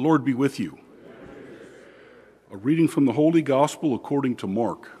Lord be with you. A reading from the Holy Gospel according to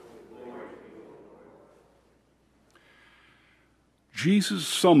Mark. Jesus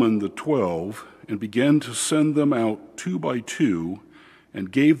summoned the 12 and began to send them out 2 by 2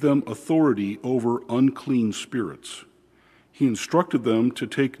 and gave them authority over unclean spirits. He instructed them to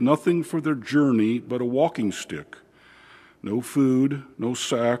take nothing for their journey but a walking stick, no food, no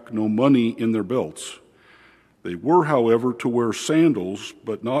sack, no money in their belts. They were, however, to wear sandals,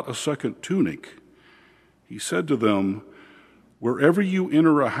 but not a second tunic. He said to them, "Wherever you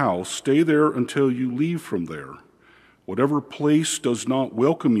enter a house, stay there until you leave from there. Whatever place does not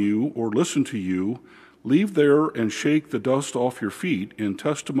welcome you or listen to you, leave there and shake the dust off your feet in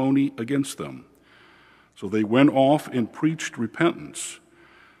testimony against them." So they went off and preached repentance.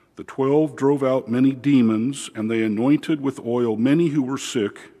 The 12 drove out many demons, and they anointed with oil many who were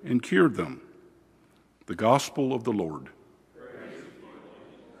sick and cured them. The Gospel of the Lord.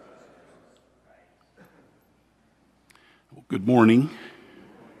 Well, good morning.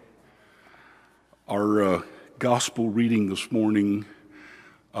 Our Gospel reading this morning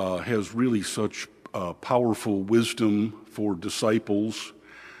has really such powerful wisdom for disciples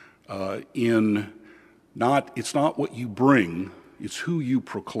it's not what you bring, it's who you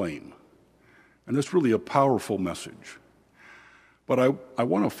proclaim. And that's really a powerful message. But I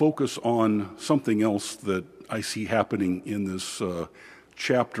want to focus on something else that I see happening in this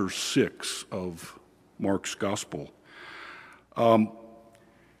chapter 6 of Mark's Gospel.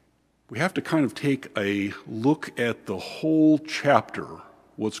 We have to kind of take a look at the whole chapter,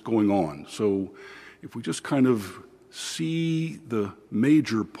 what's going on. So if we just kind of see the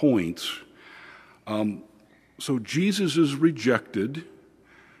major points, so Jesus is rejected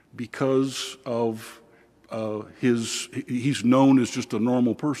because of he's known as just a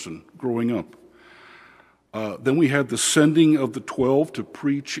normal person growing up. Then we had the sending of the 12 to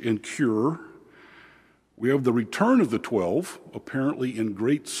preach and cure. We have the return of the 12, apparently in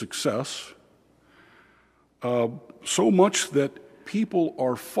great success, so much that people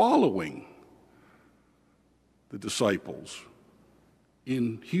are following the disciples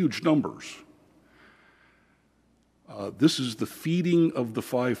in huge numbers. This is the feeding of the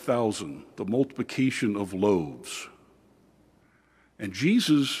 5,000, the multiplication of loaves. And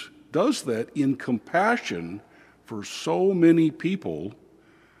Jesus does that in compassion for so many people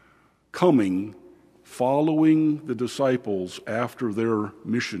coming, following the disciples after their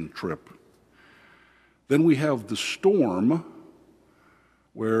mission trip. Then we have the storm,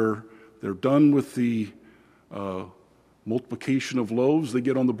 where they're done with the multiplication of loaves. They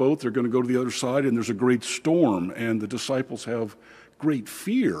get on the boat, they're going to go to the other side, and there's a great storm, and the disciples have great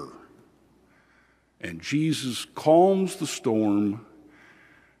fear. And Jesus calms the storm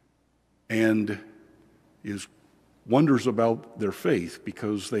and wonders about their faith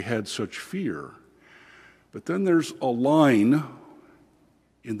because they had such fear. But then there's a line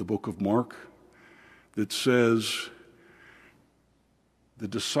in the book of Mark that says, the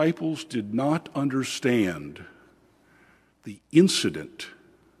disciples did not understand the incident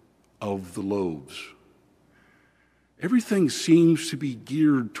of the loaves. Everything seems to be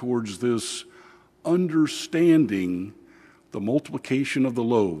geared towards this understanding the multiplication of the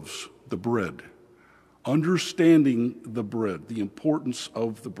loaves, the bread, understanding the bread, the importance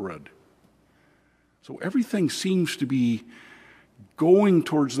of the bread. So everything seems to be going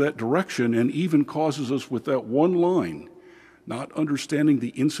towards that direction, and even causes us with that one line, not understanding the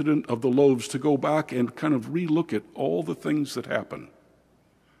incident of the loaves, to go back and kind of relook at all the things that happen.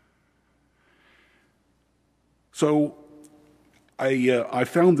 So I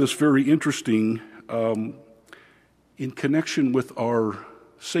found this very interesting in connection with our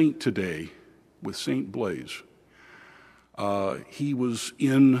saint today, with Saint Blaise. He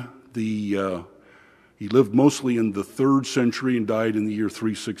lived mostly in the 3rd century and died in the year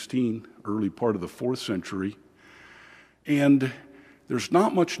 316, early part of the 4th century. And there's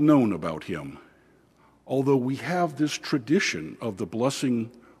not much known about him, although we have this tradition of the blessing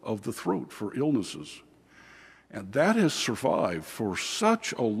of the throat for illnesses. And that has survived for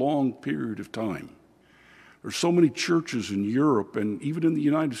such a long period of time. There's so many churches in Europe and even in the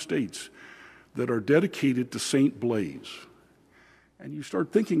United States that are dedicated to Saint Blaise. And you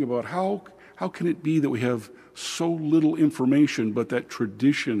start thinking about how can it be that we have so little information, but that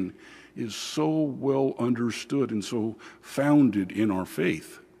tradition is so well understood and so founded in our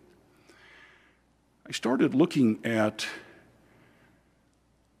faith. I started looking at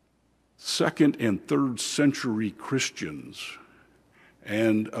 2nd and 3rd century Christians,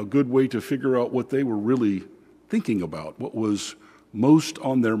 and a good way to figure out what they were really thinking about, what was most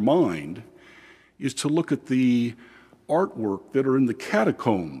on their mind, is to look at the artwork that are in the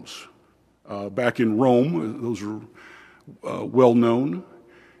catacombs back in Rome. Those are well known.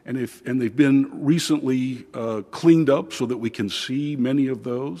 And they've been recently cleaned up so that we can see many of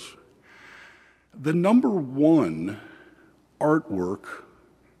those. The number one artwork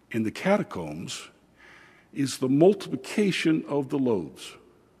in the catacombs is the multiplication of the loaves.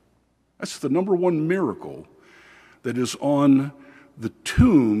 That's the number one miracle that is on the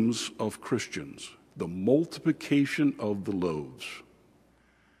tombs of Christians, the multiplication of the loaves.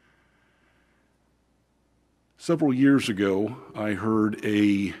 Several years ago, I heard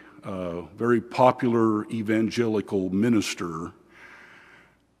a very popular evangelical minister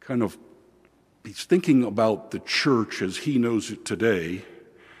he's thinking about the church as he knows it today,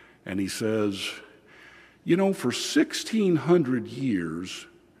 and he says, for 1,600 years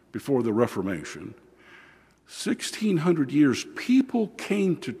before the Reformation, 1,600 years, people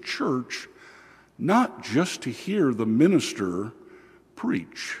came to church not just to hear the minister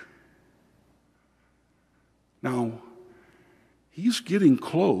preach. Now, he's getting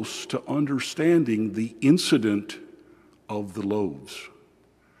close to understanding the incident of the loaves.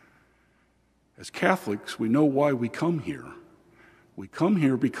 As Catholics, we know why we come here. We come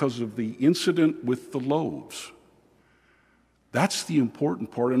here because of the incident with the loaves. That's the important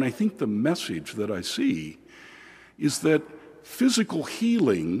part, and I think the message that I see is that physical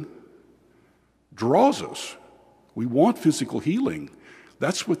healing draws us. We want physical healing.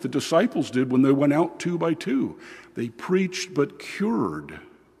 That's what the disciples did when they went out 2 by 2. They preached but cured,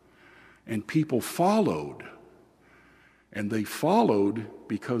 and people followed. And they followed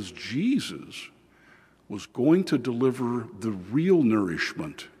because Jesus was going to deliver the real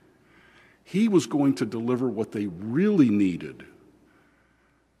nourishment. He was going to deliver what they really needed.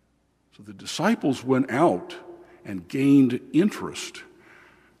 So the disciples went out and gained interest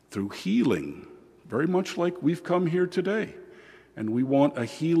through healing, very much like we've come here today. And we want a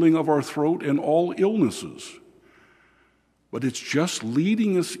healing of our throat and all illnesses. But it's just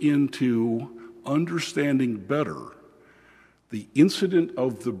leading us into understanding better the incident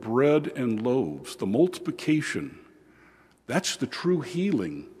of the bread and loaves, the multiplication. That's the true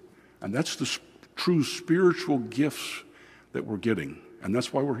healing, and that's the true spiritual gifts that we're getting. And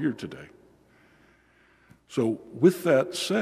that's why we're here today. So with that said,